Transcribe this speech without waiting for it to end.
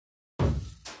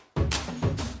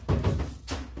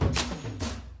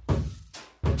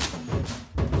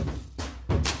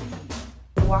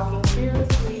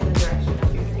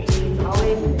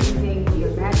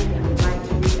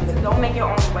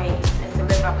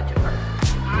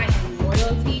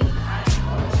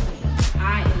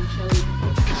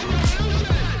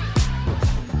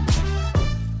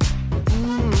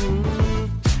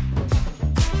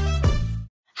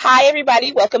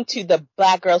everybody. Welcome to the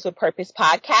Black Girls with Purpose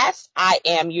podcast. I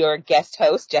am your guest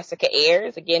host, Jessica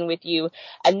Ayers, again with you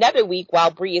another week while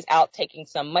Bree is out taking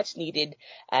some much needed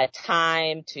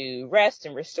time to rest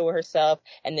and restore herself,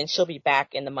 and then she'll be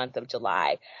back in the month of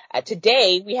July.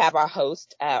 Today we have our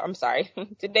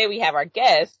today we have our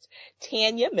guest,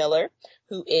 Tanya Miller,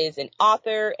 who is an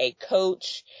author, a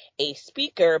coach, a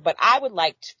speaker, but I would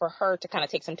like for her to kind of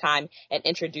take some time and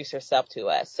introduce herself to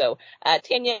us. So,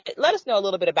 Tanya, let us know a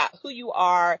little bit about who you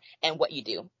are and what you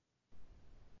do.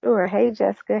 Sure. Hey,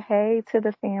 Jessica. Hey to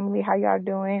the family. How y'all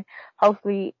doing?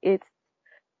 Hopefully it's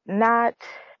not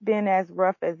been as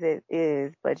rough as it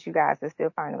is, but you guys are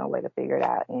still finding a way to figure it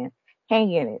out and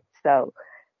hang in it. So,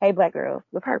 hey, Black Girls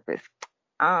with Purpose.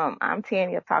 I'm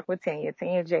Tanya, Talk with Tanya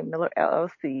J. Miller,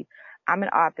 LLC. I'm an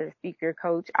author, speaker,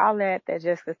 coach, all that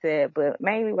Jessica said. But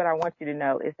mainly what I want you to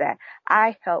know is that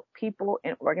I help people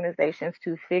and organizations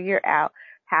to figure out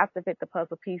how to fit the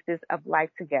puzzle pieces of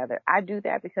life together. I do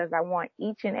that because I want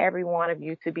each and every one of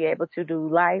you to be able to do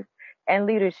life and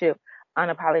leadership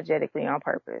unapologetically on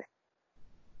purpose.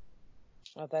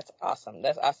 Oh, that's awesome.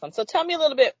 That's awesome. So tell me a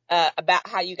little bit about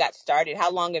how you got started.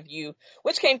 How long have you,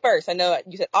 which came first? I know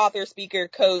you said author, speaker,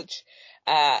 coach.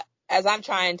 As I'm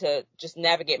trying to just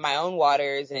navigate my own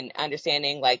waters and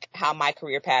understanding like how my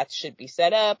career path should be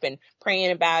set up and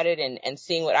praying about it and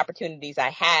seeing what opportunities I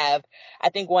have, I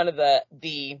think one of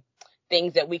the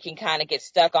things that we can kind of get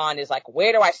stuck on is like,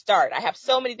 where do I start? I have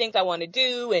so many things I want to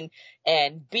do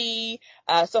and be.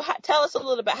 So tell us a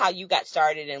little bit how you got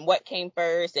started and what came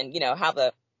first and,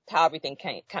 how everything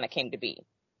kind of came to be.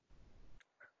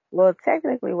 Well,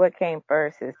 technically what came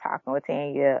first is Talking with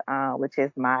Tanya, which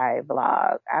is my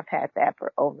blog. I've had that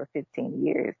for over 15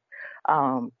 years.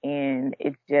 And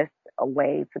it's just a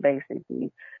way to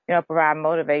basically, provide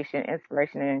motivation,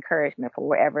 inspiration, and encouragement for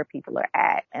wherever people are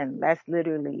at. And that's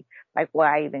literally like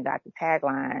why I even got the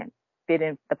tagline,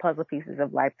 fitting the puzzle pieces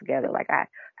of life together. Like I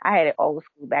had it old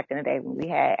school back in the day when we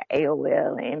had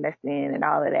AOL and MSN and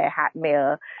all of that,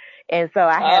 Hotmail. And so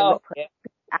I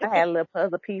had a little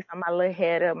puzzle piece on my little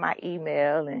header of my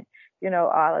email and,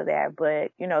 all of that.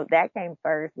 But, that came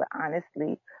first. But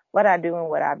honestly, what I do and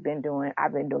what I've been doing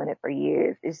it for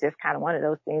years. It's just kind of one of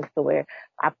those things to where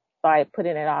I started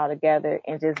putting it all together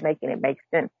and just making it make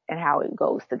sense and how it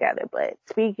goes together. But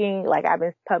speaking, like I've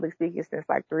been public speaking since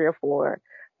like 3 or 4,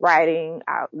 writing,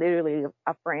 literally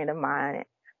a friend of mine,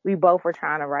 we both were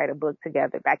trying to write a book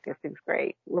together back in 6th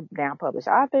grade. We're now published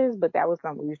authors, but that was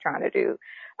something we was trying to do.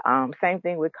 Same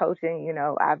thing with coaching.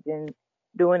 I've been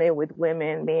doing it with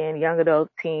women, men, young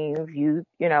adults, teens, youth,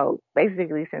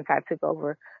 basically since I took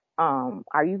over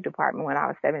our youth department when I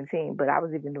was 17, but I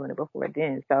was even doing it before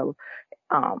then. So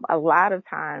a lot of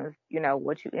times,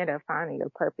 what you end up finding your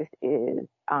purpose is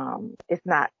it's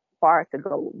not far to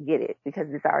go get it because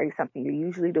it's already something you're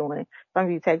usually doing,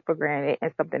 something you take for granted,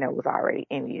 and something that was already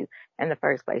in you in the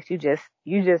first place. You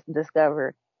just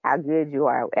discover how good you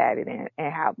are at it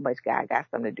and how much God got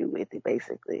something to do with it,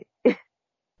 basically.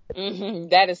 Mm-hmm.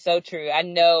 That is so true. I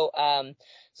know.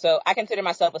 So I consider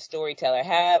myself a storyteller.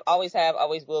 Always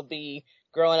will be.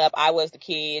 Growing up, I was the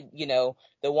kid,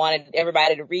 that wanted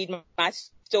everybody to read my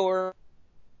story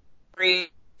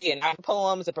and I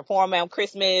poems and perform on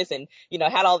Christmas and,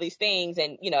 had all these things.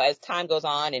 And, as time goes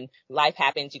on and life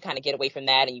happens, you kind of get away from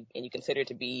that and you consider it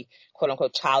to be quote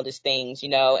unquote childish things,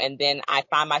 and then I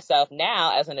find myself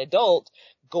now as an adult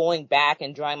going back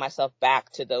and drawing myself back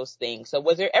to those things. So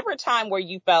was there ever a time where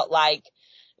you felt like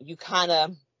you kind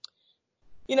of,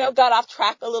 got off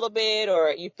track a little bit, or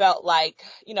you felt like,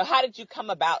 how did you come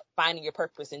about finding your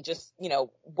purpose and just,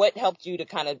 what helped you to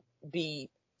kind of be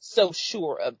so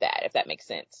sure of that, if that makes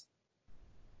sense?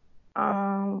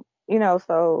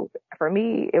 So for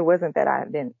me, it wasn't that I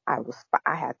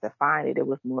had to find it. It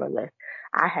was more or less,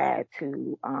 I had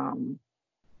to,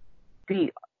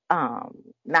 be,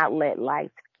 not let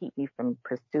life keep me from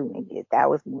pursuing it. That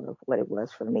was more of what it was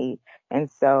for me.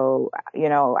 And so,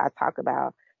 I talk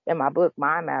about in my book,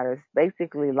 Mind Matters,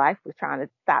 basically life was trying to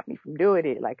stop me from doing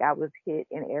it. Like I was hit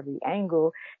in every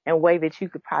angle and way that you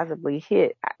could possibly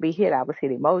be hit. I was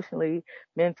hit emotionally,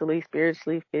 mentally,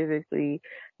 spiritually, physically,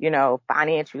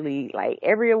 financially, like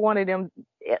every one of them,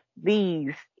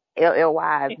 these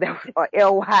LLYs, or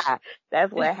LY,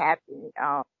 that's what happened.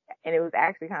 And it was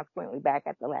actually consequently back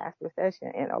at the last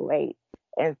recession in '08.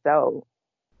 And so,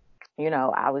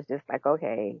 I was just like,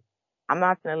 okay, I'm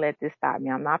not going to let this stop me.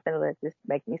 I'm not going to let this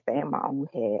make me stay in my own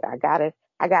head. I gotta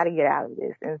get out of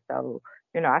this. And so,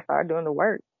 I started doing the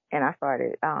work and I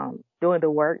started, doing the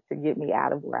work to get me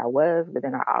out of where I was. But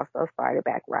then I also started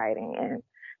back writing, and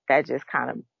that just kind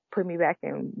of put me back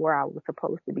in where I was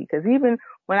supposed to be. Because even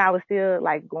when I was still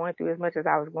like going through as much as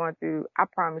I was going through, I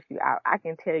promise you, I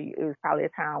can tell you it was probably a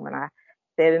time when I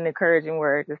said an encouraging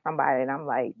word to somebody and I'm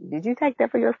like, did you take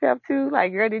that for yourself too?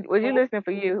 Like, girl, was you listening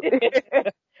for you?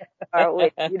 Or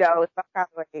with, some kind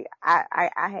of way. I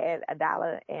had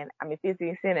 $1 and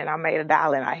 50 cents and I made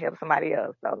 $1 and I helped somebody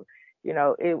else. So,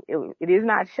 it is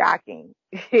not shocking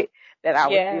that I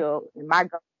was Yeah. still in my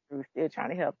go through still trying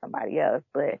to help somebody else,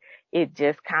 but it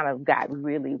just kind of got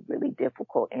really, really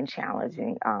difficult and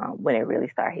challenging, when it really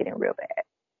started hitting real bad.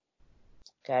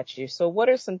 Got you. So what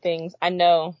are some things, I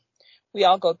know we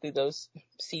all go through those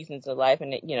seasons of life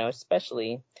and,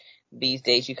 especially these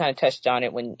days, you kind of touched on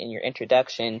it when in your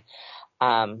introduction,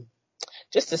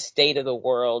 just the state of the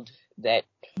world that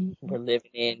we're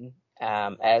living in,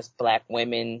 as Black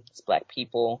women, as Black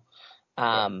people,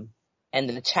 and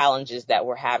the challenges that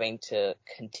we're having to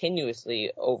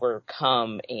continuously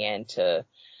overcome and to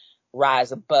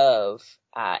rise above.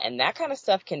 And that kind of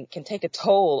stuff can take a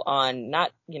toll on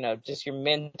not, just your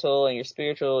mental and your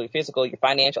spiritual, your physical, your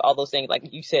financial, all those things.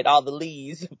 Like you said, all the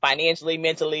leads, financially,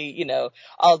 mentally,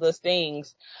 all those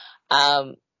things.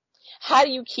 How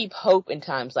do you keep hope in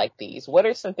times like these? What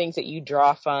are some things that you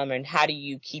draw from, and how do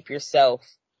you keep yourself,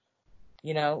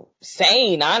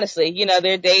 sane? Honestly,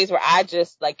 there are days where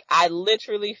I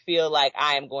literally feel like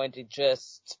I am going to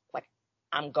just, like,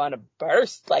 I'm going to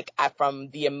burst, from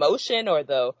the emotion or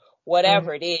the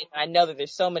whatever it is. I know that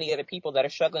there's so many other people that are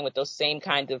struggling with those same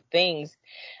kinds of things,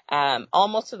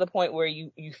 almost to the point where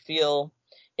you feel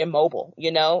immobile,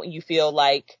 you feel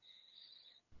like,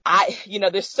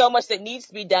 there's so much that needs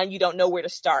to be done. You don't know where to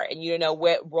start, and you don't know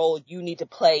what role you need to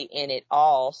play in it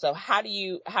all. So how do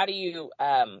you,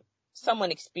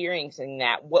 someone experiencing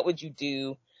that, what would you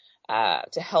do,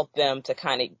 to help them to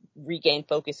kind of regain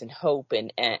focus and hope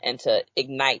and to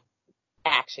ignite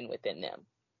action within them?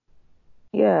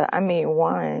 Yeah,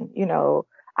 one,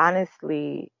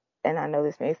 honestly, and I know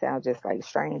this may sound just like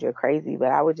strange or crazy, but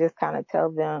I would just kind of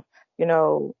tell them,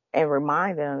 and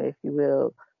remind them, if you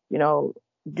will, you know,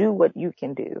 do what you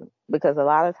can do. Because a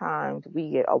lot of times we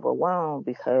get overwhelmed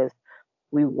because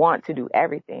we want to do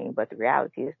everything, but the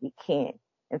reality is we can't.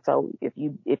 And so if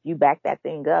you back that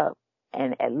thing up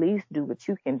and at least do what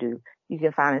you can do, you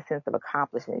can find a sense of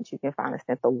accomplishment. You can find a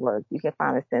sense of work. You can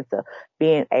find a sense of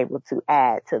being able to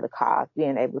add to the cause,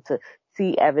 being able to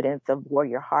see evidence of where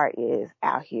your heart is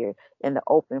out here in the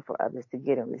open for others to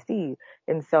get and receive.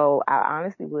 And so I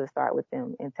honestly would start with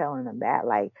them and telling them that,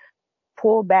 like,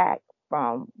 pull back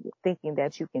from thinking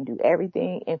that you can do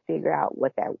everything and figure out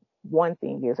what that one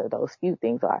thing is or those few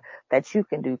things are that you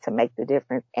can do to make the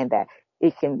difference, and that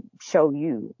it can show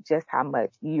you just how much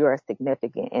you're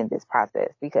significant in this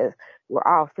process, because we're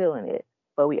all feeling it,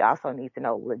 but we also need to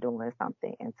know we're doing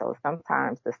something. And so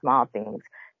sometimes the small things,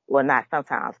 well, not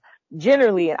sometimes,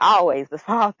 generally and always the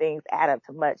small things add up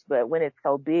to much, but when it's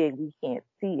so big, we can't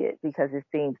see it because it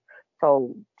seems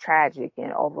so tragic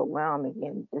and overwhelming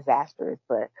and disastrous.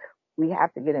 But we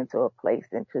have to get into a place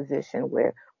and position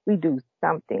where we do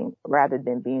something rather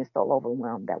than being so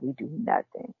overwhelmed that we do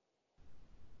nothing.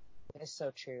 That is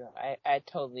so true. I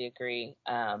totally agree.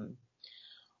 I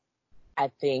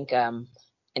think, in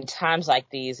times like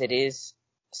these, it is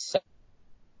so,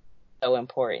 so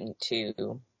important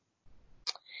to,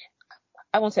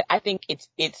 I won't say, I think it's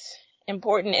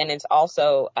important, and it's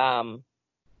also,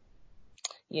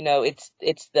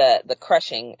 it's the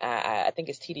crushing. I think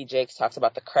it's TD Jakes talks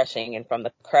about the crushing, and from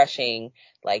the crushing,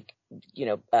 like,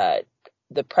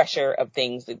 the pressure of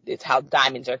things, it's how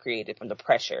diamonds are created, from the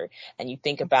pressure. And you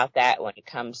think about that when it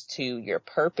comes to your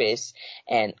purpose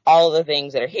and all the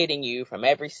things that are hitting you from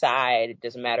every side. It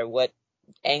doesn't matter what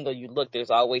angle you look,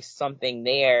 there's always something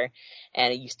there.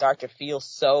 And you start to feel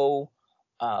so,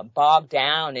 bogged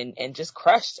down and just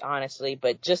crushed, honestly.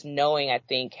 But just knowing, I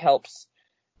think, helps,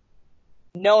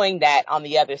 knowing that on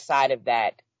the other side of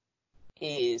that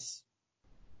is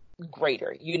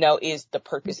greater, is the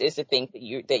purpose, is the thing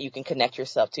that you can connect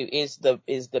yourself to, is the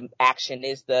action,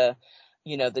 is the,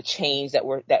 the change that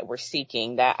we're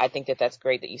seeking. That, I think that's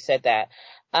great that you said that.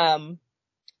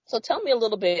 So tell me a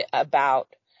little bit about,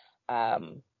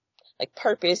 like,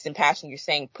 purpose and passion. You're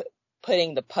saying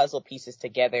putting the puzzle pieces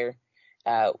together,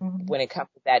 when it comes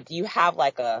to that. Do you have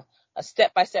like a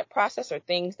step-by-step process, or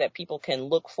things that people can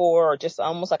look for, or just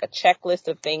almost like a checklist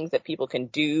of things that people can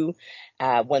do,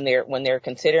 when they're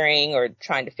considering or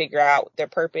trying to figure out their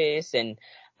purpose, and,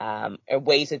 or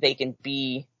ways that they can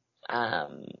be,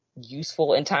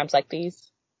 useful in times like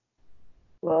these?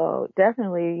 Well,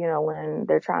 definitely, when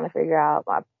they're trying to figure out,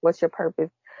 like, what's your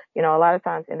purpose, a lot of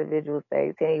times individuals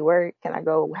say, Tanya, where can I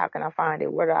go? How can I find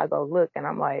it? Where do I go look? And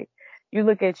I'm like, you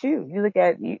look at you look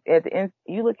at you at the end,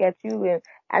 you look at you and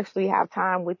actually have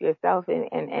time with yourself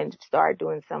and start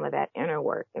doing some of that inner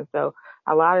work. And so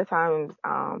a lot of times,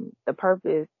 the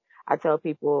purpose, I tell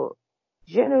people,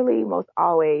 generally, most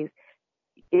always,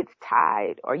 it's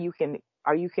tied, or you can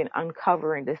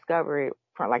uncover and discover it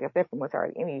from, like I said, from what's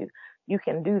already in you. You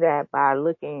can do that by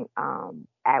looking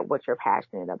at what you're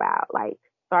passionate about. Like,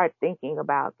 start thinking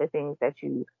about the things that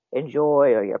you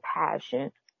enjoy or your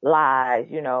passion lies,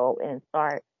 and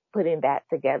start putting that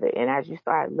together. And as you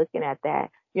start looking at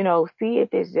that, see if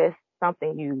it's just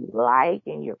something you like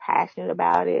and you're passionate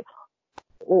about it,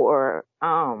 or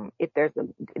if there's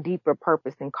a deeper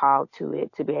purpose and call to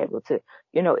it, to be able to,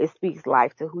 it speaks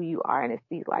life to who you are, and it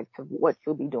speaks life to what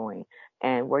you'll be doing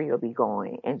and where you'll be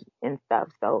going and stuff.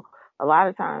 So a lot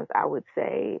of times I would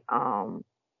say,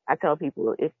 I tell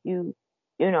people, if you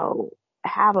know,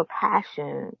 have a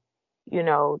passion,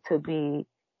 to be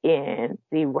in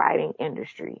the writing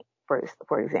industry,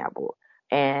 for example,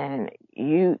 and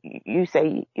you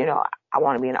say, I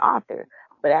want to be an author,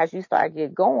 but as you start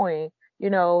get going, you're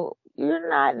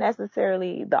not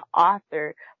necessarily the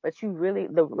author, but you really,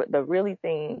 the really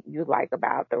thing you like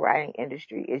about the writing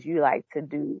industry is you like to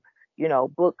do,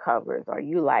 book covers, or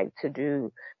you like to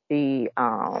do the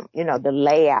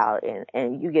layout,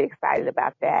 and you get excited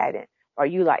about that. And, or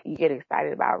you get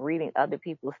excited about reading other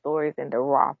people's stories in the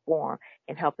raw form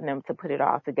and helping them to put it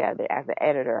all together as an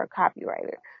editor or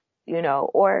copywriter,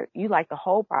 or you like the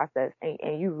whole process,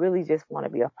 and you really just want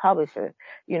to be a publisher,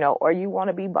 or you want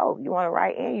to be both. You want to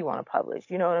write and you want to publish.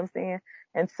 You know what I'm saying?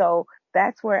 And so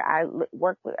that's where I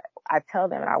tell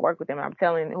them, and I work with them, and I'm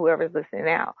telling whoever's listening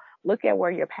now, look at where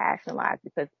your passion lies,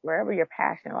 because wherever your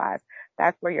passion lies,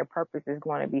 that's where your purpose is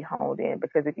going to be honed in.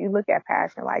 Because if you look at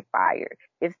passion like fire,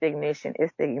 it's the ignition,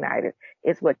 it's the igniter,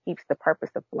 it's what keeps the purpose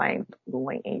of flame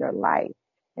going in your life.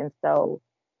 And so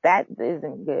that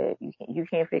isn't good. You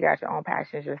can't figure out your own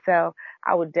passions yourself.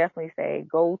 I would definitely say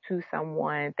go to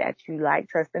someone that you like,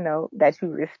 trust, and know, that you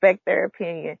respect their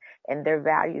opinion and their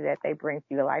value that they bring to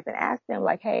your life, and ask them,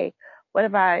 like, hey, what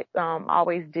have I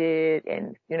always did,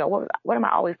 and what am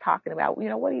I always talking about?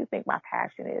 What do you think my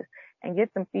passion is? And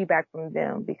get some feedback from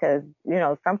them, because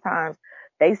sometimes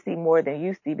they see more than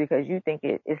you see, because you think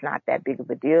it's not that big of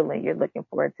a deal, and you're looking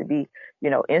for it to be,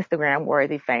 Instagram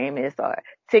worthy famous, or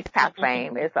TikTok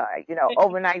famous, or,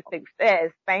 overnight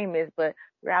success famous. But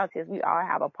reality is, we all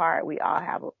have a part. We all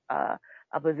have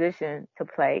a position to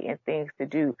play and things to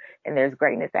do. And there's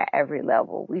greatness at every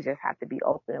level. We just have to be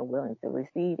open and willing to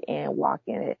receive and walk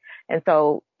in it. And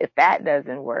so if that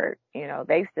doesn't work,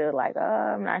 they still like, oh,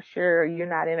 I'm not sure, you're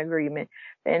not in agreement,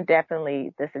 then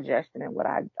definitely the suggestion, and what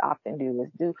I often do,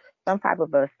 is do some type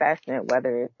of assessment,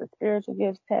 whether it's a spiritual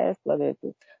gifts test, whether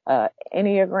it's a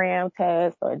Enneagram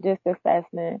test, or a DISC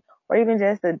assessment, or even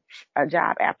just a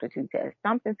job aptitude test,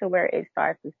 something to where it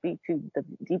starts to speak to the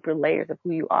deeper layers of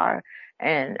who you are,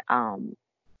 and kind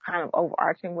of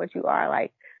overarching what you are,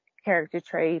 like character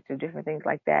traits or different things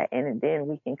like that. And then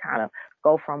we can kind of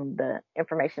go from the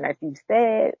information that you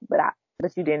said, but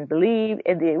you didn't believe,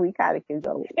 and then we kind of can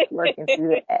go working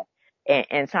through that.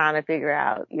 And trying to figure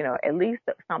out, at least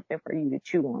something for you to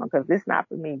chew on, because it's not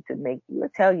for me to make you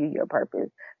or tell you your purpose.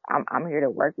 I'm here to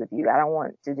work with you. I don't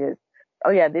want to just, oh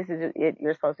yeah, this is it,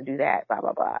 you're supposed to do that, blah,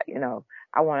 blah, blah.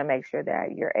 I want to make sure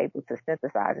that you're able to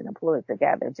synthesize and pull it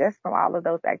together just from all of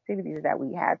those activities that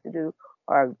we had to do,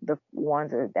 or the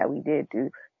ones that we did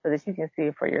do, so that you can see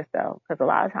it for yourself. Because a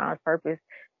lot of times purpose,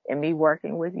 and me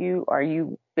working with you, or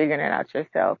you figuring it out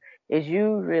yourself, is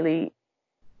you really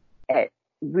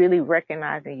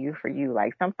recognizing you for you.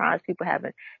 Like, sometimes people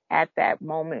haven't had that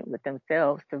moment with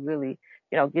themselves to really,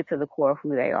 get to the core of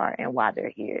who they are and why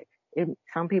they're here.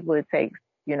 Some people it takes,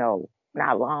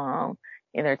 not long,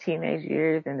 in their teenage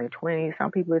years, in their 20s.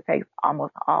 Some people it takes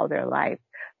almost all their life.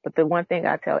 But the one thing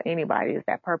I tell anybody is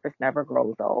that purpose never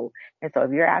grows old. And so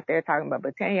if you're out there talking about,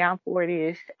 but Tanya, I'm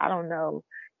 40-ish, I don't know.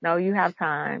 No, you have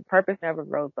time. Purpose never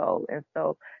grows old. And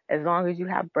so as long as you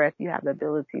have breath, you have the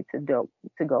ability to go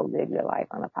live your life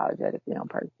unapologetically on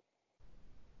purpose.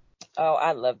 Oh,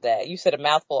 I love that. You said a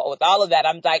mouthful. With all of that,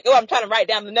 I'm like, I'm trying to write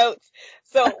down the notes.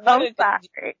 So I'm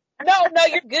sorry. No,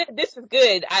 you're good. This is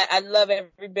good. I love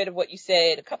every bit of what you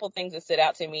said. A couple of things that stood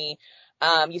out to me.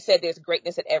 You said there's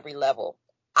greatness at every level.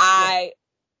 I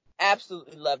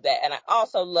absolutely love that. And I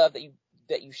also love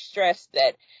that you stress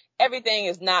that everything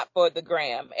is not for the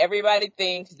gram. Everybody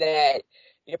thinks that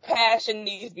your passion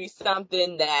needs to be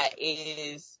something that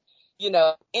is,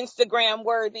 Instagram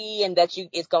worthy, and that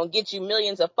it's going to get you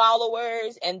millions of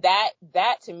followers. And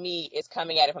that to me is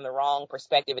coming at it from the wrong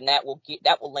perspective. And that will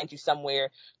land you somewhere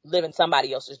living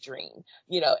somebody else's dream.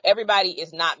 Everybody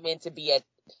is not meant to be at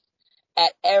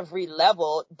every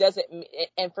level.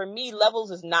 And for me,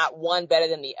 levels is not one better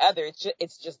than the other.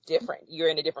 It's just different. You're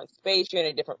in a different space. You're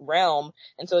in a different realm.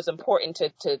 And so it's important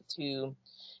to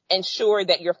ensure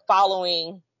that you're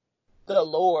following the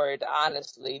Lord,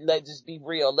 honestly. Let's just be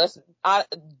real.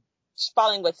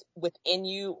 Following what's within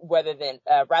you rather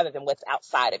than what's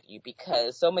outside of you,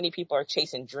 because so many people are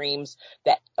chasing dreams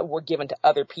that were given to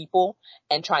other people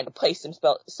and trying to place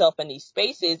themselves in these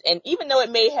spaces. And even though it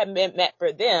may have been meant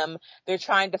for them, they're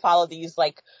trying to follow these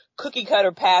like cookie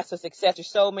cutter paths to success. There's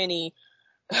so many,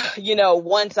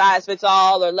 one size fits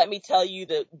all, or let me tell you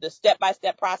the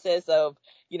step-by-step process of,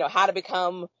 how to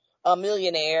become a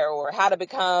millionaire, or how to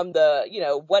become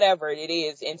whatever it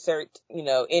is, insert,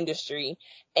 industry.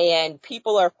 And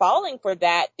people are falling for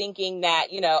that, thinking that,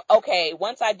 okay,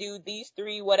 once I do these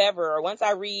three, whatever, or once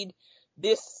I read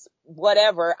this,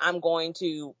 whatever, I'm going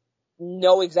to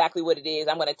know exactly what it is.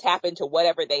 I'm going to tap into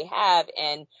whatever they have.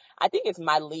 And I think it's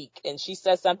Malik. And she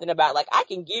says something about like, I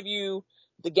can give you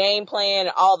the game plan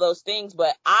and all those things,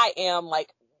 but I am like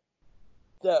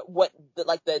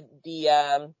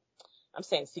I'm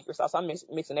saying secret sauce. I'm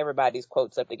mixing everybody's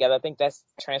quotes up together. I think that's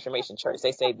Transformation Church.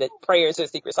 They say that prayers are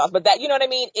secret sauce, but that, you know what I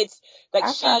mean? It's like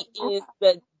she is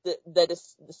the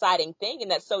deciding thing. And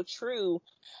that's so true.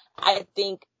 I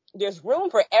think there's room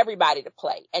for everybody to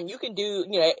play, and you can do,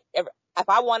 if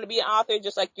I want to be an author,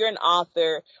 just like you're an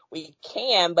author, we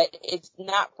can, but it's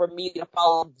not for me to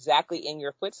follow exactly in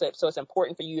your footsteps. So it's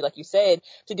important for you, like you said,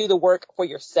 to do the work for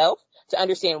yourself, to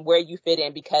understand where you fit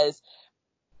in, because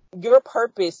your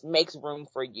purpose makes room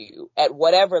for you at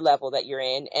whatever level that you're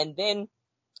in. And then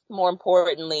more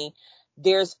importantly,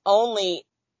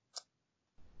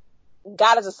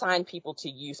 God has assigned people to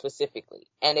you specifically.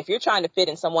 And if you're trying to fit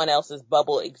in someone else's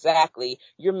bubble exactly,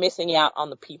 you're missing out on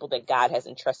the people that God has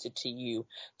entrusted to you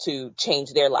to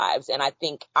change their lives. And I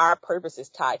think our purpose is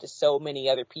tied to so many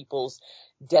other people's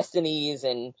destinies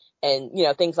and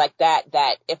things like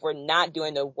that if we're not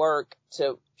doing the work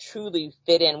to truly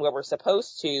fit in where we're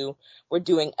supposed to, we're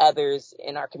doing others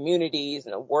in our communities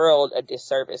and the world a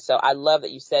disservice. So I love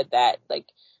that you said that. Like,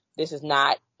 this is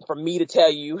not for me to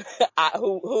tell you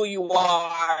who you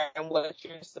are and what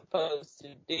you're supposed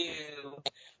to do.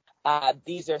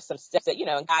 These are some steps that,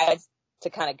 guides to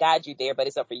kind of guide you there, but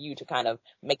it's up for you to kind of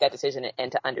make that decision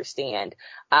and to understand.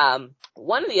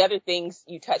 One of the other things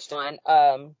you touched on,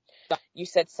 you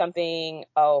said something,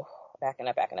 backing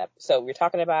up. So we're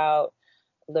talking about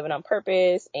living on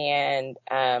purpose and,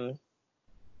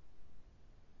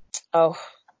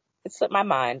 it slipped my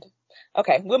mind.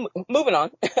 Okay, we're moving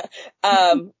on.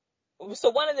 So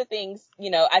one of the things,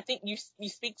 I think you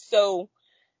speak so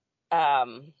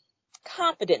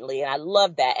confidently, and I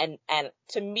love that. And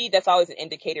to me, that's always an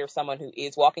indicator of someone who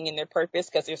is walking in their purpose,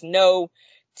 because there's no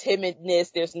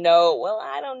timidness. There's no, well,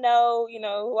 I don't know,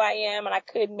 who I am, and I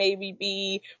could maybe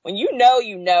be. When you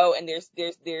know, and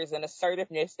there's an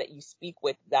assertiveness that you speak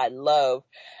with that I love.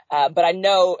 But I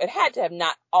know it had to have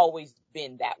not always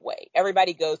been that way.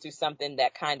 Everybody goes through something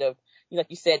that kind of, like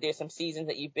you said, there's some seasons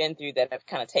that you've been through that have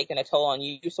kind of taken a toll on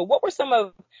you. So what were some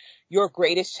of your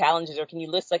greatest challenges, or can you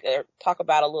list or talk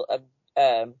about a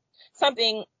little,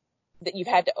 something that you've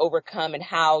had to overcome and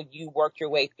how you worked your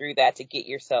way through that to get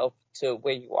yourself to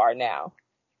where you are now?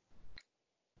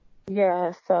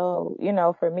 Yeah. So,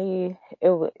 for me, it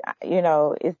was,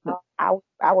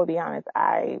 I would be honest.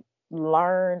 I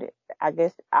learned, I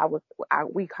guess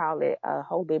we call it a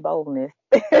holy boldness.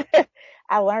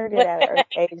 I learned it at an early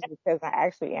age because I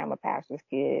actually am a pastor's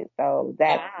kid. So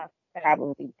that's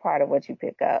probably part of what you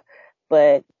pick up.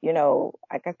 But,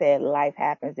 like I said, life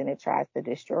happens and it tries to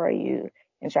destroy you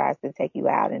and tries to take you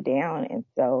out and down. And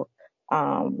so,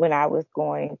 when I was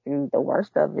going through the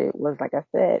worst of it was, like I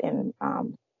said, in,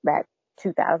 that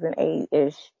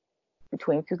 2008-ish,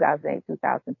 between 2008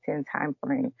 2010 time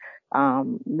frame,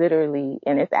 literally,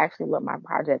 and it's actually what my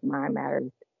project Mind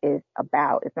Matters is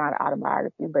about. It's not an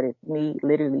autobiography, but it's me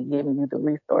literally giving you the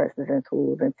resources and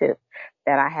tools and tips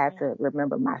that I had to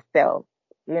remember myself,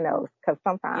 because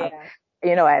sometimes,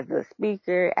 as a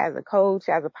speaker, as a coach,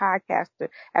 as a podcaster,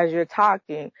 as you're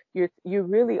talking, you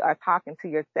really are talking to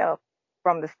yourself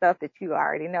from the stuff that you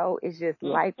already know. It's just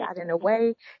life got in the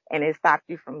way and it stopped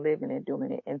you from living and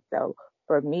doing it. And so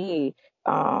for me,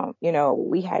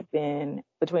 we had been,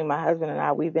 between my husband and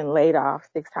I, we've been laid off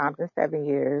 6 times in 7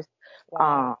 years,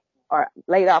 or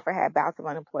laid off or had bouts of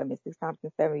unemployment 6 times in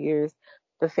 7 years.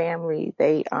 The family,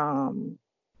 they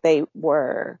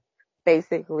were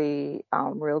basically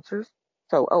realtors.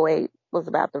 So '08 was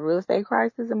about the real estate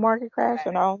crisis and market crash,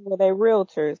 and Right. all were they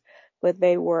realtors, but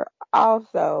they were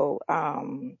also a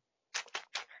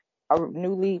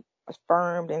newly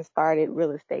firmed and started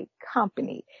real estate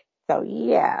company. So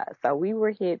yeah, so we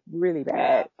were hit really Yeah.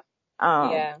 bad.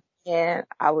 Um, Yeah. and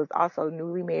I was also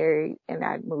newly married, and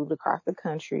I moved across the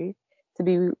country to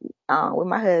be with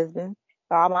my husband.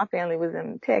 So all my family was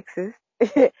in Texas,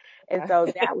 and so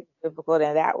that was difficult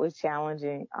and that was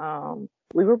challenging.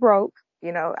 We were broke.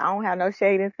 You know, I don't have no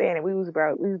shade in saying it. We was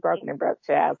broke. We was broken and broke,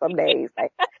 child. Some days,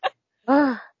 like,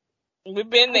 We've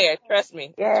been there. Trust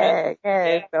me. Trust yeah, me. yeah.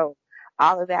 Yeah. So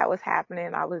all of that was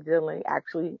happening. I was dealing,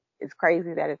 actually, it's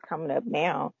crazy that it's coming up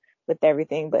now with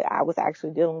everything, but I was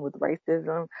actually dealing with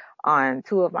racism on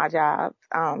two of my jobs.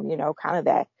 You know, kind of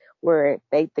that where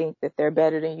they think that they're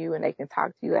better than you and they can talk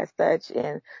to you as such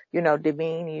and, you know,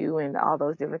 demean you and all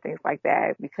those different things like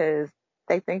that because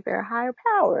they think they're a higher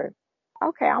power.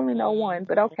 Okay, I only know one,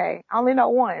 but Mhm. okay. I only know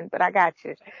one, but I got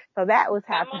you. So that was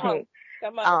Come on. happening.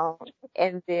 Come on. Um,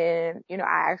 and then, you know,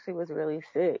 I actually was really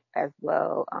sick as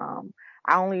well.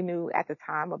 I only knew at the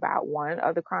time about one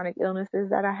of the chronic illnesses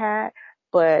that I had,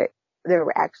 but there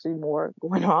were actually more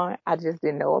going on. I just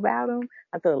didn't know about them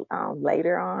until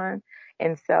later on.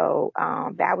 And so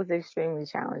that was extremely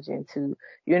challenging to,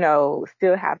 you know,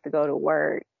 still have to go to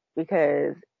work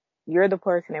because you're the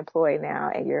person employed now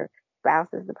and your spouse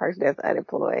is the person that's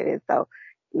unemployed. And so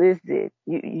listen,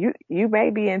 you may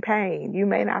be in pain. You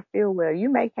may not feel well. You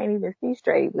may can't even see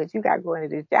straight, but you got going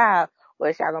to this job, or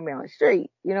else y'all gonna be on the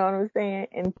street. You know what I'm saying?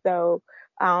 And so,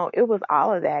 it was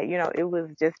all of that. You know, it was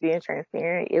just being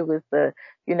transparent. It was the,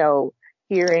 you know,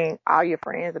 hearing all your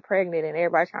friends are pregnant and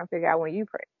everybody trying to figure out when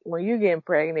you getting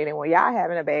pregnant and when y'all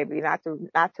having a baby, not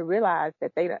to realize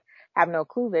that they don't have no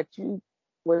clue that you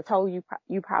were told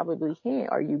you probably can't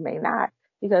or you may not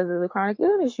because of the chronic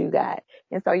illness you got.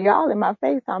 And so y'all in my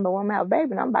face talking about when I have a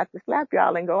baby and I'm about to slap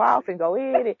y'all and go off and go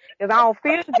in it because I don't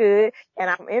feel good and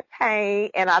I'm in pain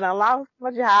and I done lost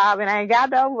my job and I ain't got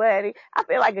no money. I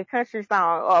feel like a country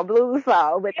song or a blues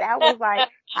song, but that was like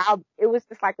how it was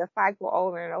just like a cycle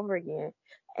over and over again.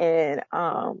 And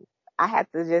I had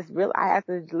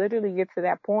to literally get to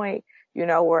that point, you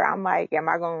know, where I'm like, am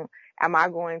I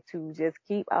going to just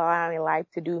keep allowing life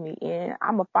to do me in?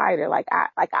 I'm a fighter.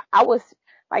 I was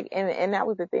like, and that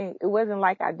was the thing. It wasn't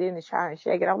like I didn't try and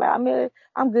shake it. I'm like,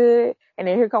 I'm good. And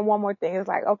then here come one more thing. It's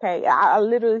like, okay, I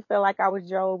literally feel like I was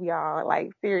Job, y'all.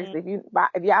 Like, seriously,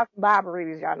 if y'all Bible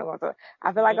readers, y'all know what I'm talking.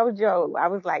 I feel like I was Job. I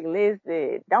was like,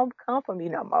 listen, don't come for me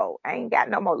no more. I ain't got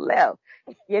no more left.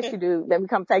 Yes, you do. Let me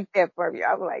come take that from you.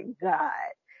 I was like, God.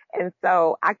 And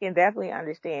so I can definitely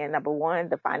understand, number one,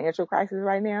 the financial crisis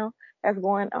right now that's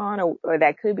going on or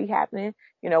that could be happening,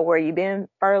 you know, where you've been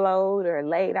furloughed or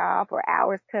laid off or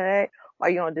hours cut or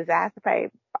you're on disaster pay.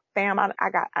 Fam,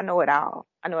 I know it all.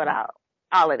 I know it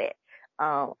all of that.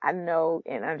 I know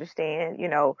and understand, you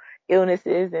know,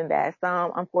 illnesses and that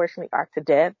some unfortunately are to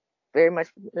death. Very much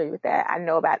familiar with that. I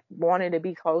know about wanting to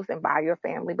be close and by your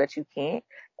family, but you can't.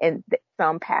 And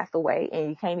some pass away and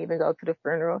you can't even go to the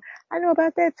funeral. I know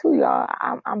about that too, y'all.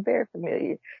 I'm very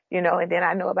familiar, you know, and then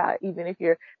I know about even if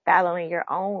you're battling your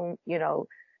own, you know,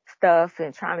 stuff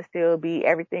and trying to still be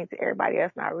everything to everybody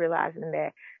else, not realizing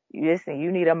that listen, you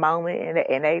need a moment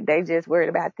and they just worried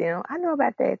about them. I know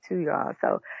about that too, y'all.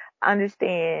 So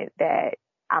understand that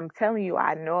I'm telling you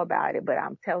I know about it, but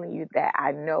I'm telling you that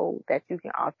I know that you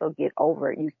can also get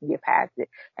over it. You can get past it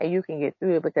and you can get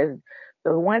through it because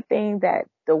the one thing that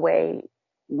the way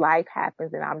life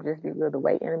happens, and I'm just be real, the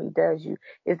way enemy does you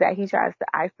is that he tries to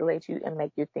isolate you and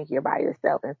make you think you're by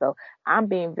yourself. And so I'm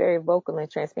being very vocal and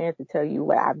transparent to tell you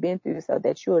what I've been through so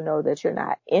that you'll know that you're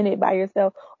not in it by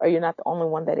yourself or you're not the only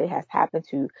one that it has happened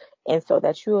to. And so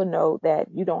that you'll know that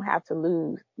you don't have to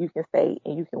lose. You can stay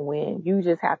and you can win. You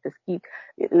just have to keep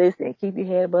your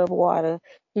head above water,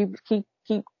 keep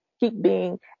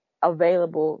being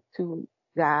available to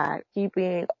God, keep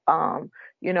being,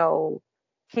 you know,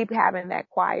 keep having that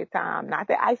quiet time, not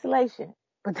the isolation,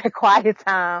 but that quiet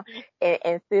time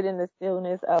and sit in the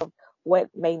stillness of what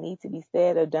may need to be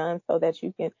said or done so that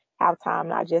you can have time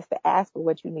not just to ask for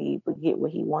what you need, but get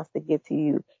what he wants to get to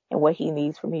you and what he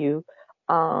needs from you.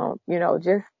 You know,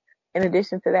 just in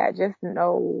addition to that, just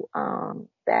know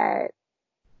that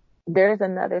there's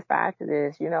another side to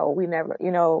this. You know, we never,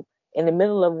 you know, in the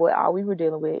middle of what all we were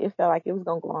dealing with, it felt like it was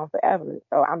going to go on forever.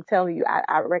 So I'm telling you,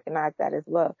 I recognize that as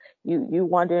well. You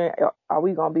wondering, are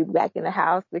we going to be back in the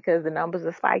house because the numbers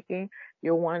are spiking?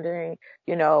 You're wondering,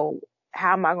 you know,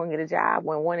 how am I going to get a job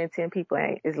when 1 in 10 people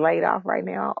is laid off right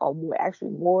now or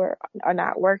actually more are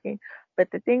not working?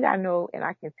 But the thing I know and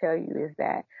I can tell you is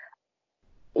that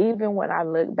even when I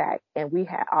look back and we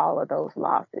had all of those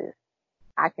losses,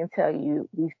 I can tell you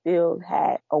we still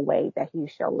had a way that he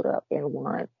showed up and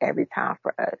won every time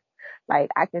for us.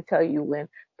 Like I can tell you when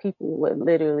people would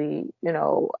literally,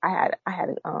 I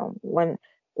had one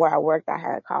where I worked, I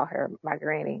had to call her my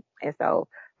granny. And so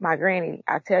my granny,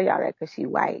 I tell y'all that because she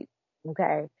white.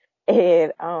 Okay.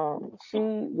 And she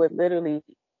would literally,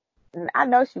 I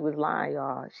know she was lying,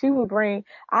 y'all. She would bring,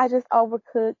 I just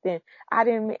overcooked and I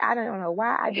don't know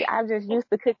why I just used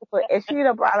to cook for, and she'd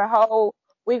have brought a whole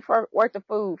week worth of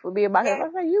food for me and my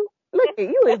husband. I said, you, look at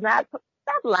you is not,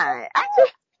 stop lying. I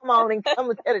just come on and come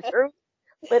and tell the truth.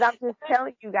 But I'm just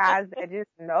telling you guys that just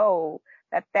know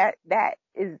that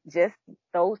is just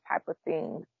those type of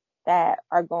things that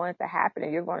are going to happen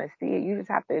and you're going to see it. You just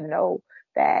have to know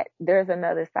that there's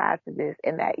another side to this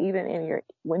and that even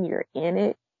when you're in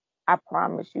it, I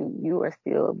promise you, you are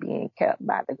still being kept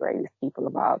by the greatest people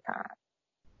of all time.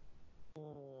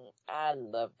 I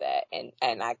love that. And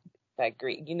I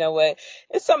agree. You know what?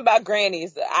 It's something about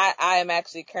grannies. I am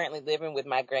actually currently living with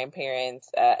my grandparents.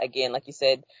 Again, like you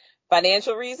said,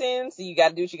 financial reasons. You got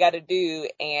to do what you got to do.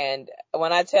 And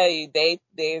when I tell you,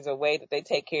 there's a way that they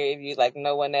take care of you like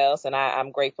no one else. And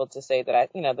I'm grateful to say that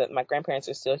that my grandparents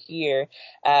are still here.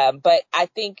 But I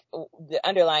think the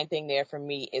underlying thing there for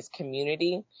me is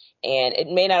community. And it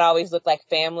may not always look like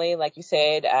family. Like you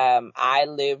said, I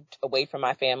lived away from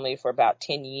my family for about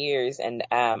 10 years. And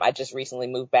I just recently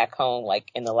moved back home like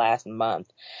in the last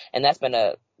month. And that's been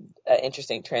a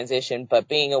interesting transition. But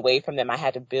being away from them, I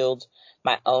had to build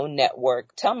my own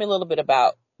network. Tell me a little bit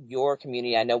about your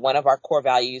community. I know one of our core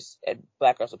values at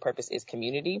Black Girls with Purpose is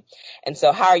community. And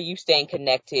so how are you staying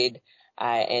connected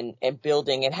and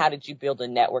building, and how did you build a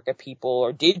network of people,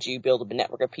 or did you build a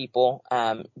network of people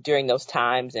during those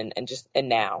times and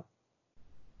now?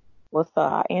 Well, so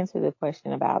I'll answer the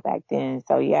question about back then.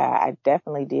 So yeah, I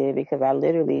definitely did because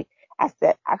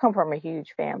I come from a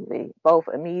huge family, both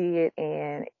immediate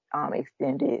and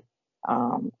extended.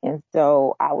 And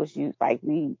so I was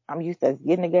I'm used to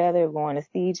getting together, going to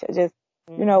see each just,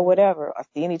 whatever, or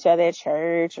seeing each other at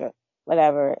church or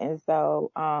whatever. And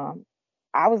so,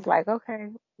 I was like, okay,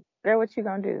 girl, what you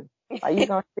gonna do? Are you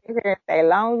gonna sit here and stay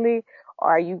lonely,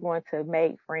 or are you going to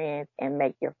make friends and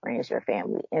make your friends your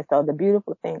family? And so the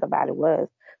beautiful thing about it was,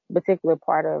 the particular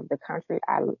part of the country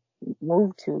I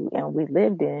moved to and we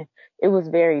lived in, it was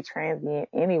very transient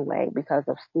anyway because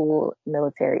of school,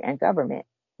 military, and government.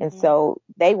 And so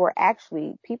they were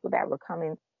actually, people that were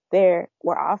coming there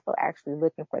were also actually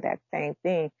looking for that same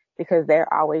thing because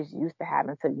they're always used to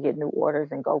having to get new orders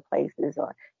and go places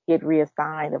or get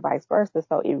reassigned or vice versa.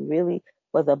 So it really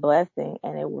was a blessing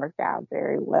and it worked out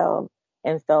very well.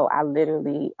 And so I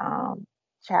literally, I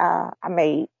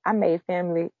made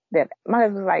family that my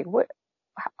husband was like, what,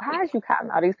 how is you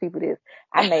calling all these people this?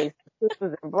 I made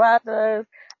sisters and brothers.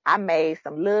 I made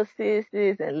some little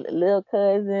sisters and little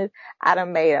cousins. I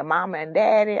done made a mama and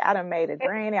daddy. I done made a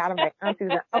granny. I done made aunties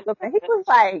and uncles. And he was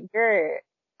like, girl,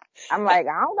 I'm like,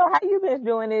 I don't know how you been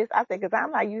doing this. I said, cause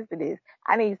I'm not used to this.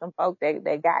 I need some folks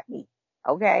that got me.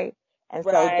 Okay. And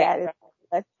so Right. that is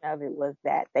much of it was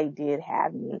that they did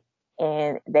have me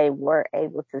and they were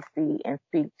able to see and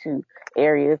speak to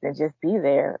areas and just be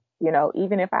there.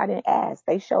 Even if I didn't ask,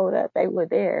 they showed up, they were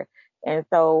there. And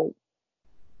so,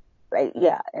 like,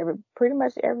 yeah, pretty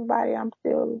much everybody I'm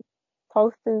still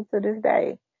close to this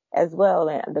day as well.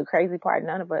 And the crazy part,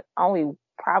 none of us, only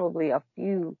probably a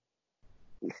few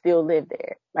still live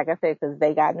there. Like I said, because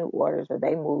they got new orders or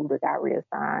they moved or got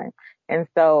reassigned. And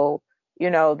so,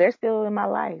 they're still in my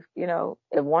life.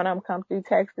 If one of them come through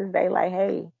Texas, they like,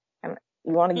 hey,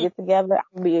 you want to get together?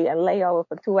 I'll be in layover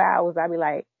for 2 hours. I'll be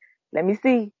like, let me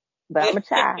see, but I'm a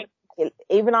child.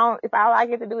 Even if all I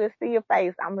get to do is see your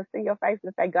face, I'm gonna see your face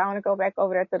and say, go on and go back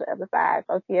over there to the other side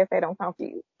so TSA don't come for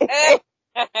you.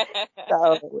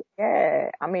 So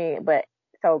yeah, I mean, but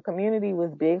so community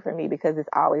was big for me because it's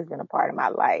always been a part of my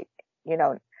life. You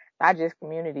know, not just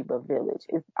community, but village.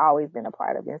 It's always been a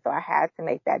part of it. And so I had to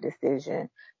make that decision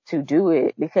to do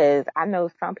it because I know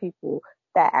some people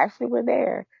that actually were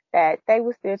there that they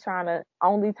were still trying to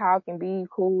only talk and be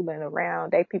cool and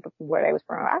around they people from where they was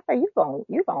from. I say you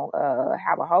gonna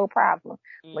have a whole problem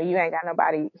when you ain't got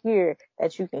nobody here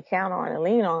that you can count on and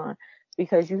lean on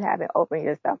because you haven't opened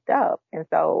yourself up. And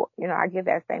so, I give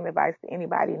that same advice to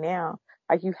anybody now.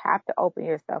 Like you have to open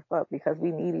yourself up because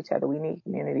we need each other. We need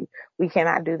community. We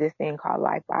cannot do this thing called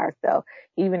life by ourselves.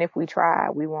 Even if we try,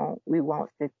 we won't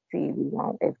succeed. We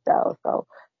won't excel. So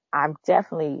I'm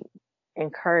definitely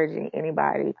encouraging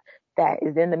anybody that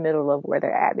is in the middle of where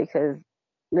they're at because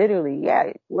literally,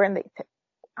 yeah, we're in the,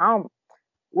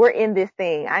 we're in this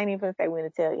thing. I ain't even gonna say we're in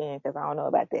the tail end because I don't know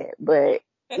about that. But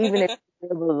even if you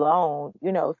live alone,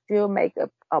 still make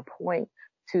a point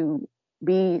to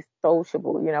be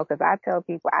sociable, because I tell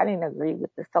people I didn't agree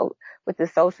with the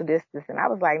social distancing. I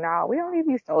was like, no, we don't need to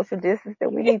be social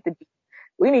distancing. We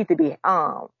need to be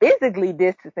physically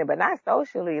distancing, but not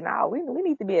socially. No, we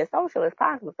need to be as social as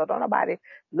possible. So don't nobody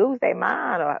lose their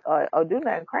mind or do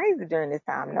nothing crazy during this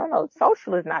time. No,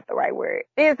 social is not the right word.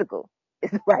 Physical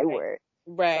is the right Right. word.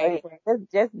 So Right. yeah,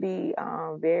 just be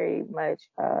very much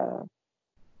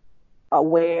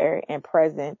aware and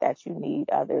present that you need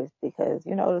others, because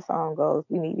the song goes,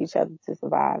 we need each other to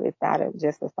survive. It's not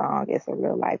just a song, it's a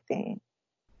real life thing.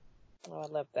 Oh, I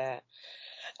love that.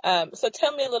 So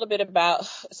tell me a little bit about,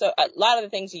 so a lot of the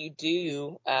things that you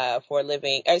do for a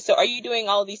living. So are you doing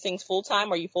all of these things full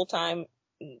time? Are you full time,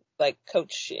 like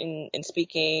coach in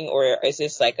speaking, or is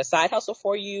this like a side hustle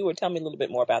for you? Or tell me a little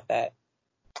bit more about that.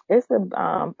 It's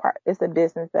a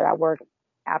business that I work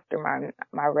after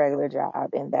my regular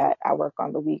job, and that I work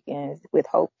on the weekends with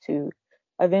hope to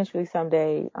eventually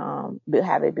someday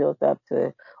have it built up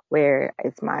to where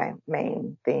it's my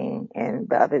main thing, and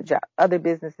the other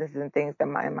businesses and things that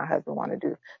my husband want to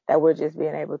do, that we're just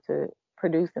being able to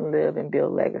produce and live and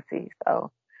build legacy.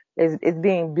 So it's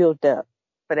being built up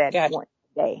for that Gotcha. one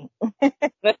day.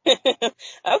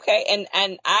 Okay,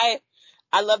 and I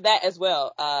love that as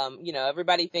well.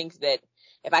 Everybody thinks that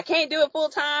if I can't do it full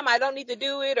time, I don't need to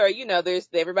do it, or there's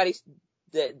everybody's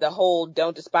the whole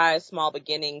don't despise small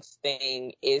beginnings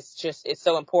thing is just, it's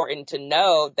so important to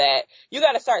know that you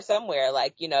got to start somewhere.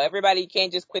 Like, everybody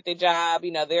can't just quit their job.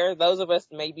 There are those of us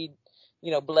maybe,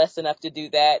 blessed enough to do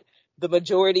that. The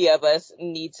majority of us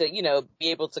need to,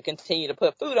 be able to continue to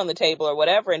put food on the table or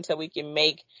whatever until we can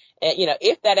make,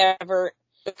 if that ever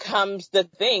becomes the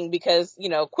thing, because,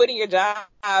 quitting your job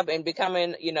and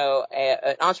becoming,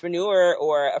 an entrepreneur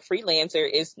or a freelancer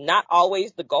is not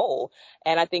always the goal.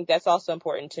 And I think that's also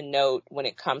important to note when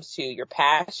it comes to your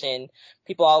passion.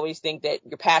 People always think that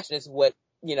your passion is what,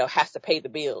 has to pay the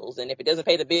bills. And if it doesn't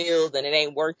pay the bills, then it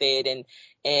ain't worth it.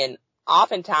 And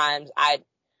oftentimes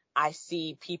I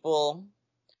see people,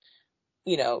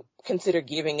 consider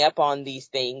giving up on these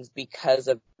things because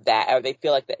of that, or they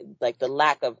feel like the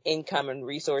lack of income and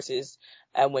resources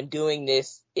when doing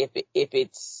this, if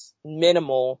it's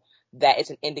minimal, that it's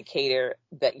an indicator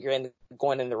that you're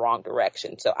going in the wrong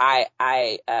direction. So I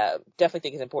definitely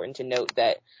think it's important to note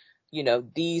that,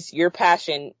 your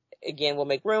passion again will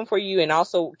make room for you, and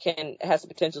also has the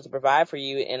potential to provide for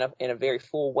you in a very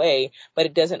full way, but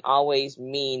it doesn't always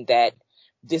mean that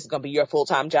this is going to be your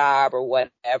full-time job or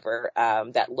whatever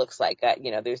that looks like.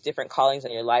 There's different callings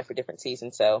in your life for different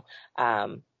seasons. So,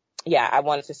 yeah, I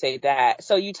wanted to say that.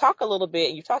 So you talked a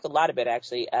lot about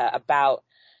actually about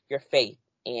your faith.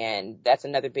 And that's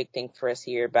another big thing for us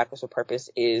here. Backwoods with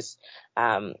Purpose is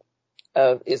our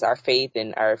faith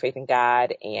and our faith in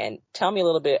God. And tell me a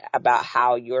little bit about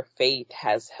how your faith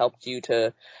has helped you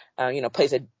to,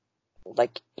 place a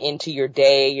like into your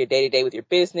day-to-day with your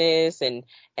business, and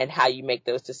how you make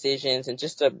those decisions, and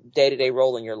just a day-to-day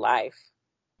role in your life.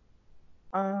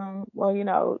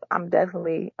 Well, I'm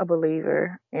definitely a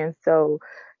believer. And so,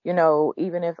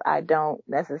 even if I don't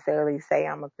necessarily say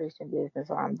I'm a Christian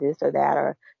business or I'm this or that,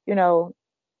 or,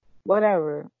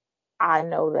 whatever, I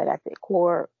know that at the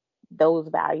core, those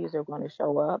values are going to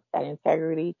show up, that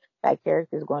integrity, that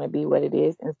character is going to be what it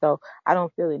is. And so I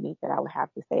don't feel the need that I would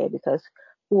have to say it, because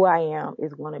who I am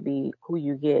is going to be who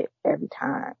you get every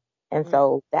time. And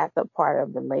so that's a part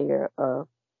of the layer of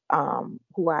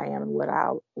who I am and what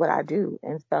I do.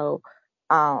 And so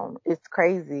it's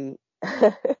crazy.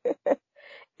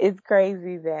 It's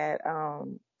crazy that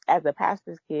as a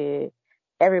pastor's kid,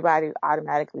 everybody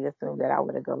automatically assumed that I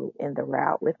would have go in the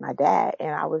route with my dad.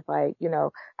 And I was like,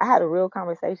 I had a real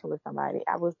conversation with somebody.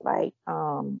 I was like,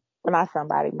 well, not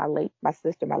somebody, my late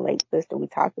sister, we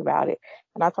talked about it.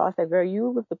 And I told her, I said, girl, you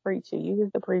was the preacher. You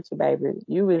was the preacher, baby.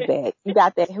 You was that. You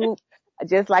got that hoop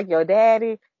just like your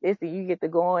daddy. Listen, you get to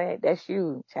go in. That's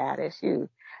you, child. That's you.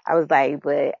 I was like,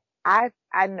 but I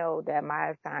know that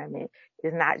my assignment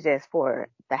is not just for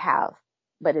the house,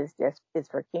 but it's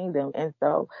for kingdom. And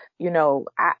so,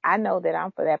 I know that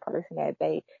I'm for that person that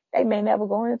they may never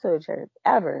go into a church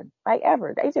ever, like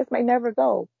ever. They just may never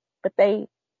go, but they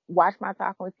watch my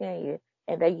Talking with Tanya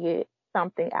and they get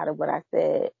something out of what I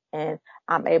said, and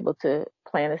I'm able to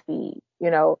plant a seed,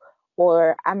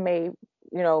 or I may,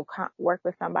 work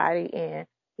with somebody, and,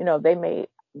 they may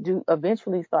do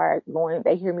eventually start going,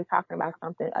 they hear me talking about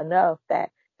something enough that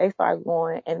they start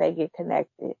going and they get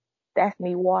connected. That's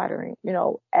me watering.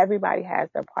 Everybody has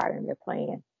their part in their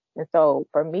plan. And so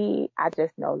for me, I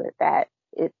just know that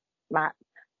it's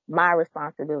my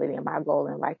responsibility and my goal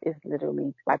in life is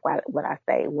literally like what I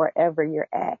say, wherever you're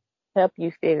at, help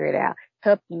you figure it out,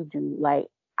 help you do. Like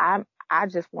I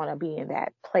just want to be in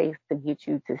that place to get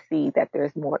you to see that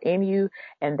there's more in you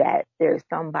and that there's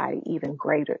somebody even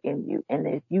greater in you. And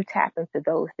if you tap into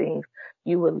those things,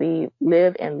 you will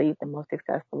live and lead the most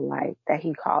successful life that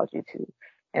he called you to.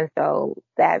 And so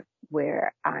that's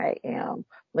where I am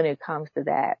when it comes to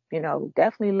that.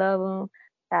 Definitely love him.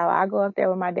 How I go up there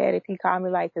with my dad if he call me,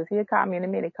 like, cause he'll call me in a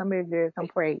minute, come here, girl, come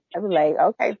pray. I'll be like,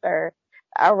 okay, sir.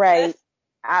 All right.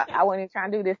 I wasn't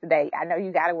trying to do this today. I know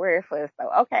you got a word for us. So,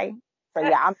 okay. So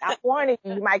yeah, I'm warning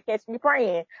you. You might catch me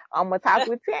praying. I'm gonna talk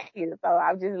with Tanya. So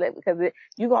I'll just because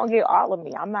you're gonna get all of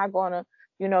me. I'm not gonna,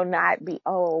 not be.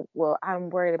 Oh, well, I'm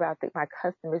worried about my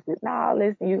customers. No,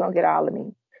 listen, you're gonna get all of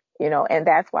me. And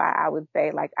that's why I would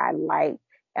say, like, I like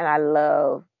and I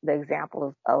love the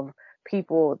examples of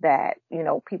people that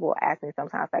people ask me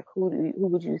sometimes, like, who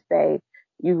would you say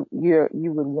you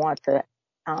would want to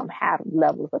have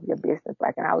levels of your business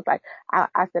like. And I was like,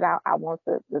 I said I want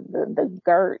the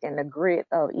girt and the grit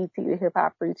of E.T. the hip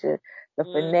hop preacher, the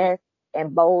finesse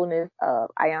and boldness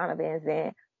of Ayanna Van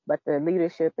Zandt, but the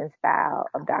leadership and style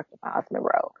of Dr. Miles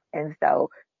Monroe. And so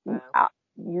wow.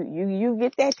 You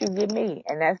get that, you get me,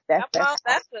 and that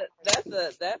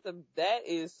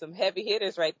is some heavy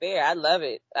hitters right there. I love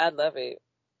it.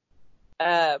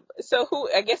 So who,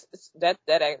 I guess that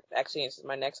actually answers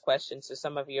my next question. So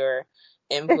some of your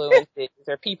influences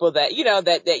or people that,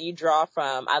 that you draw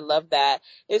from. I love that.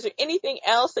 Is there anything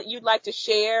else that you'd like to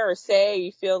share or say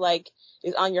you feel like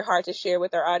is on your heart to share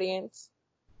with our audience?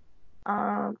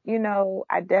 I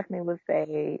definitely would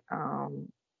say,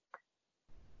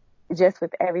 just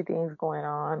with everything's going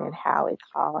on and how it's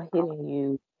all hitting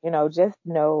you, just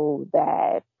know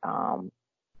that,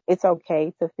 it's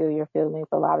okay to feel your feelings.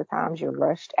 A lot of times you're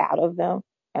rushed out of them.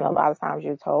 And a lot of times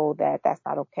you're told that that's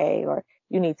not okay, or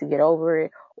you need to get over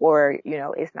it, or,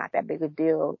 it's not that big a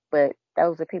deal. But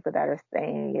those are people that are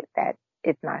saying it, that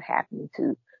it's not happening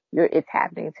to it's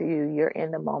happening to you. You're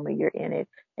in the moment, you're in it,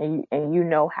 and you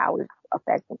know how it's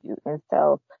affecting you. And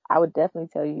so I would definitely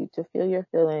tell you to feel your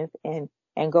feelings and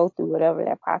go through whatever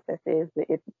that process is.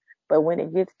 But when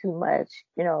it gets too much,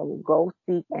 go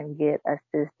seek and get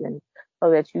assistance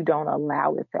so that you don't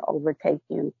allow it to overtake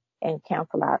you and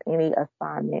cancel out any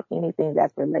assignment, anything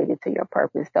that's related to your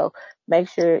purpose. So make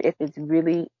sure, if it's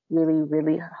really, really,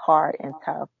 really hard and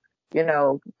tough,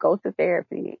 go to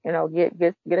therapy,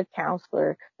 get a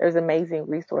counselor. There's amazing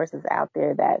resources out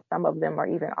there that some of them are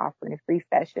even offering free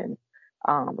sessions,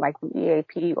 like the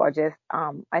EAP, or just,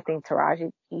 I think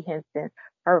Taraji P. Henson,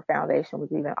 her foundation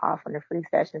was even offering free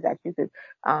sessions that you could,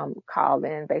 call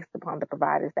in based upon the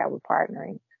providers that were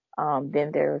partnering.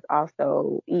 Then there's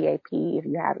also EAP. If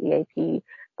you have EAP,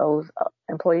 those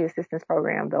employee assistance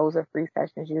program, those are free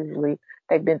sessions usually.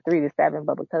 They've been 3 to 7,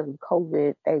 but because of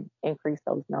COVID, they've increased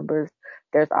those numbers.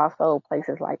 There's also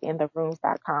places like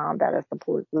intherooms.com that are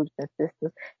support groups and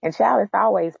systems. And child, it's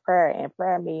always prayer and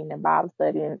prayer meeting and Bible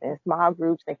study and small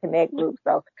groups and connect groups.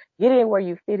 So get in where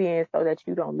you fit in so that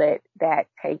you don't let that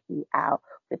take you out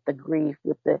with the grief,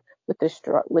 with the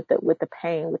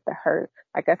pain, with the hurt.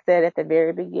 Like I said at the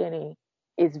very beginning,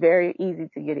 it's very easy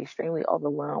to get extremely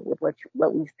overwhelmed with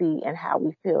what we see and how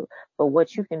we feel. But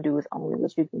what you can do is only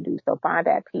what you can do. So find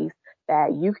that peace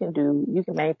that you can do, you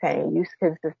can maintain, you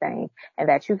can sustain, and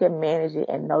that you can manage it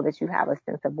and know that you have a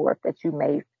sense of worth, that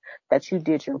you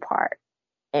did your part.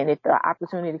 And if the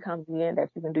opportunity comes again that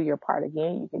you can do your part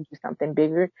again, you can do something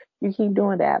bigger, you keep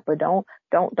doing that. But don't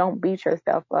beat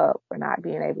yourself up for not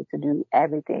being able to do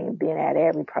everything, being at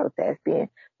every protest,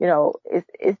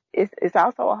 it's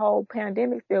also a whole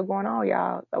pandemic still going on,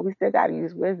 y'all. So we still got to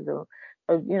use wisdom.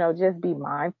 So, just be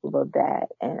mindful of that,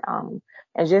 and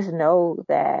just know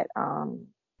that,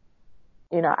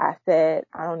 I said,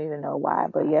 I don't even know why,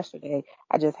 but yesterday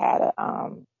I just had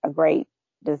a great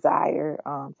desire,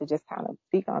 to just kind of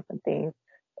speak on some things.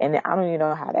 And I don't even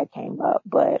know how that came up,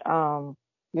 but,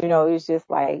 it's just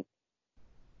like,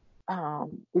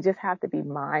 we just have to be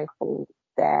mindful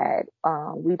that,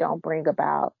 we don't bring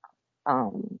about,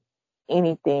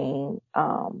 anything,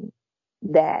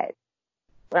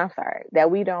 that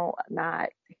we don't not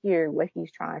hear what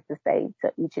he's trying to say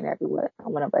to each and every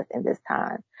one of us in this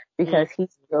time, because he's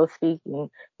still speaking.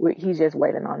 He's just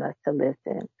waiting on us to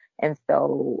listen. And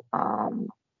so, I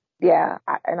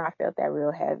felt that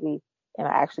real heavy. And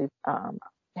I actually, I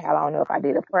don't know if I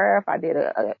did a prayer, if I did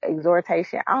a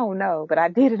exhortation, I don't know, but I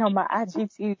did it on my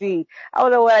IGTV. I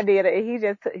don't know what I did.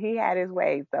 He had his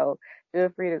way. So feel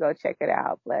free to go check it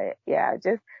out. But yeah,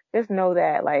 just know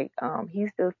that, like, he's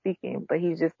still speaking, but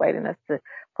he's just waiting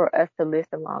for us to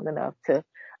listen long enough to,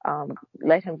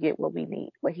 let him get what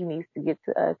he needs to get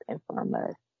to us and from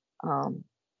us,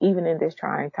 even in this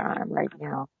trying time right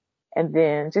now. And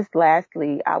then just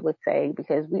lastly, I would say,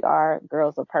 because we are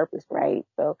girls of purpose, right?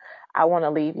 So I want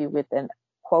to leave you with a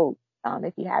quote,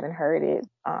 if you haven't heard it,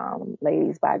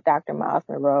 ladies, by Dr. Miles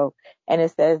Monroe. And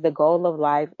it says, the goal of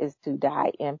life is to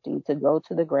die empty, to go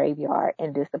to the graveyard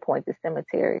and disappoint the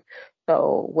cemetery.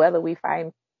 So whether we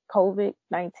fight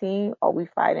COVID-19 or we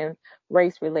fighting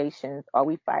race relations or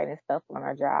we fighting stuff on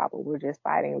our job or we're just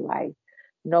fighting life,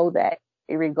 know that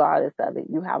regardless of it,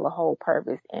 you have a whole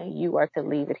purpose and you are to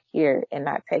leave it here and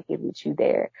not take it with you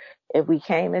there. If we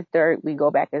came as dirt, we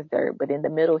go back as dirt. But in the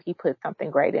middle, he put something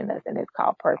great in us and it's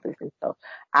called purpose. And so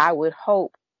I would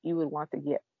hope you would want to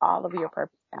get all of your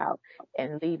purpose out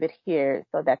and leave it here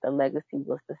so that the legacy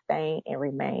will sustain and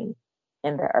remain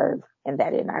in the earth and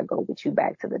that it not go with you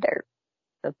back to the dirt.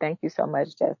 So thank you so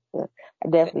much, Jessica. I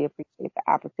definitely appreciate the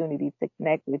opportunity to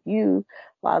connect with you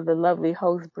while the lovely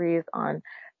host Bree is on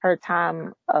her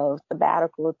time of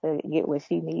sabbatical to get what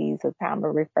she needs, a time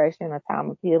of refreshing, a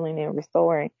time of healing and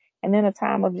restoring, and then a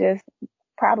time of just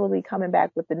probably coming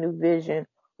back with a new vision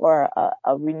or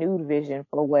a renewed vision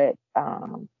for what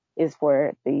is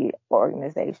for the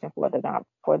organization, for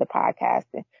the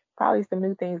podcasting, probably some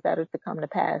new things that are to come to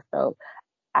pass. So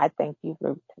I thank you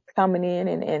for coming in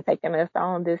and taking us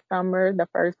on this summer, the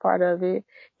first part of it,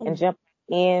 and jumping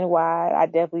in. Why I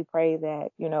definitely pray that,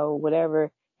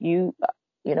 whatever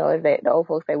as the old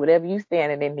folks say, whatever you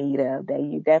standing in need of, that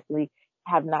you definitely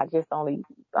have not just only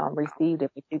received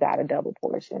it, but you got a double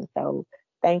portion. So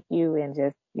thank you. And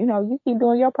just, you keep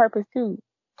doing your purpose too.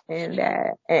 And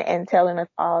telling us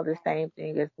all the same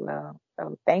thing as well.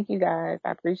 So thank you guys.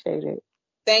 I appreciate it.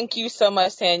 Thank you so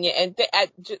much, Tanya. And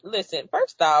listen,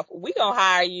 first off, we gonna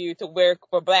hire you to work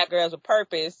for Black Girls with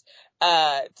Purpose,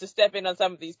 to step in on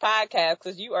some of these podcasts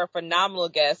because you are a phenomenal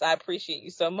guest. I appreciate you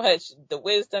so much. The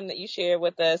wisdom that you share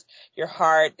with us, your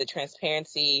heart, the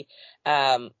transparency.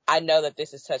 I know that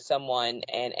this has touched someone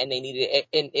and they needed it.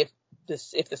 And if the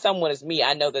someone is me,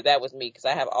 I know that was me because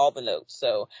I have all the notes.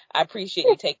 So I appreciate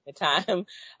you taking the time,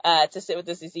 to sit with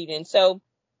us this evening. So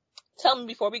tell me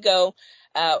before we go,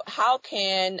 how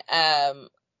can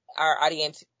our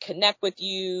audience connect with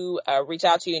you, reach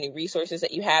out to you, any resources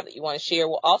that you have that you want to share?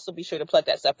 We'll also be sure to plug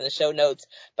that stuff in the show notes,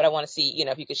 but I want to see,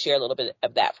 if you could share a little bit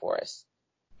of that for us.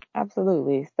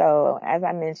 Absolutely. So as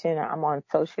I mentioned, I'm on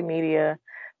social media.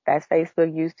 That's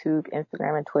Facebook, YouTube,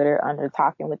 Instagram, and Twitter under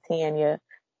Talking with Tanya.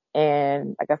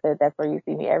 And like I said, that's where you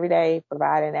see me every day,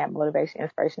 providing that motivation,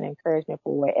 inspiration, encouragement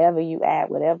for wherever you at,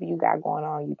 whatever you got going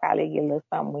on. You probably get a little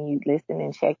something when you listen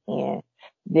and check in.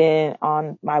 Then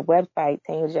on my website,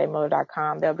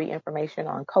 TanyaJMiller.com, there'll be information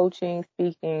on coaching,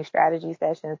 speaking, strategy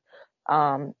sessions.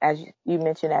 As you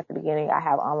mentioned at the beginning, I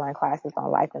have online classes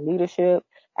on life and leadership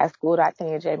at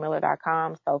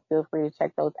school.TanyaJMiller.com. So feel free to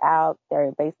check those out.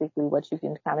 They're basically what you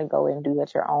can kind of go and do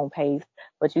at your own pace,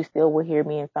 but you still will hear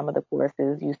me in some of the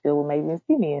courses. You still will maybe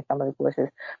see me in some of the courses,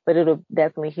 but it'll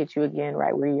definitely hit you again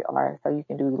right where you are. So you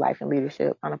can do life and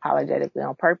leadership unapologetically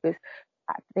on purpose.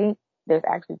 I think there's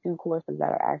actually 2 courses that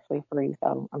are actually free.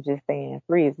 So I'm just saying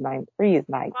free is nice.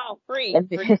 Oh, free.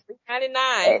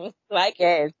 $3.99. Like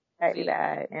yes.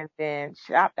 And then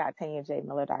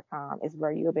shop.TanyaJMiller.com is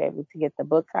where you'll be able to get the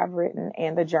books I've written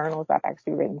and the journals. I've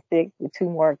actually written 6 with 2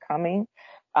 more coming.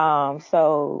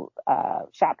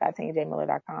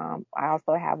 Shop.TanyaJMiller.com. I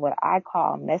also have what I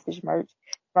call message merch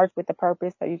with the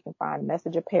purpose. So you can find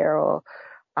message apparel,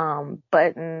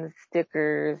 buttons,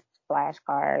 stickers,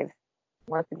 flashcards.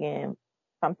 Once again,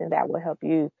 something that will help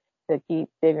you to keep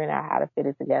figuring out how to fit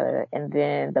it together. And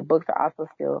then the books are also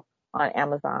still on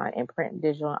Amazon in print,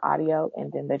 digital, and audio.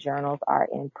 And then the journals are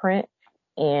in print.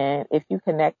 And if you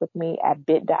connect with me at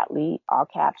bit.ly, all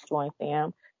caps, join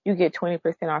fam, you get 20%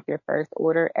 off your first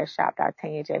order at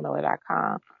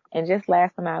shop.TanyaJMiller.com. And just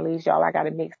last but not least, y'all, I got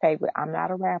a mixtape with I'm Not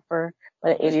a Rapper,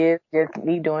 but it is just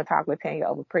me doing Talk with Tanya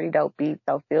over pretty dope beats.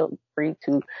 So feel free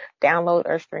to download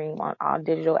or stream on all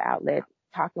digital outlets,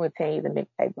 Talking with Tanya, the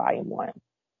mixtape volume 1.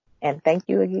 And thank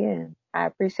you again. I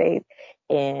appreciate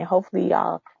it. And hopefully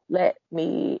y'all let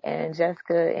me and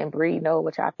Jessica and Bree know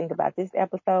what y'all think about this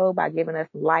episode by giving us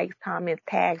likes, comments,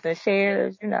 tags, and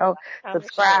shares,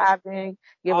 subscribing,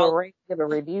 give a rate, give a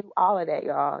review, all of that,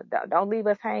 y'all. Don't leave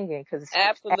us hanging because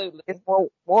absolutely, it's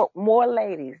more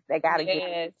ladies. They got to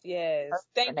get Yes.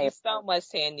 Thank you so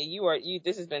much, Tanya.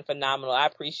 This has been phenomenal. I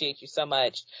appreciate you so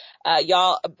much.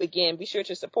 Y'all, again, be sure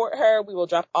to support her. We will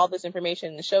drop all this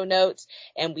information in the show notes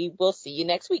and we will see you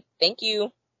next week. Thank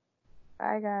you.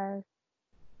 Bye, guys.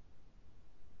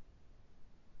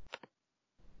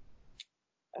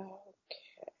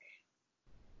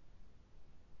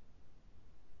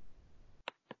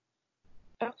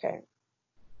 Okay.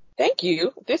 Thank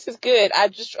you. This is good.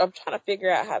 I'm trying to figure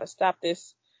out how to stop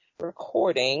this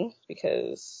recording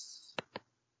because,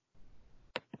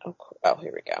 oh,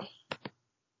 here we go.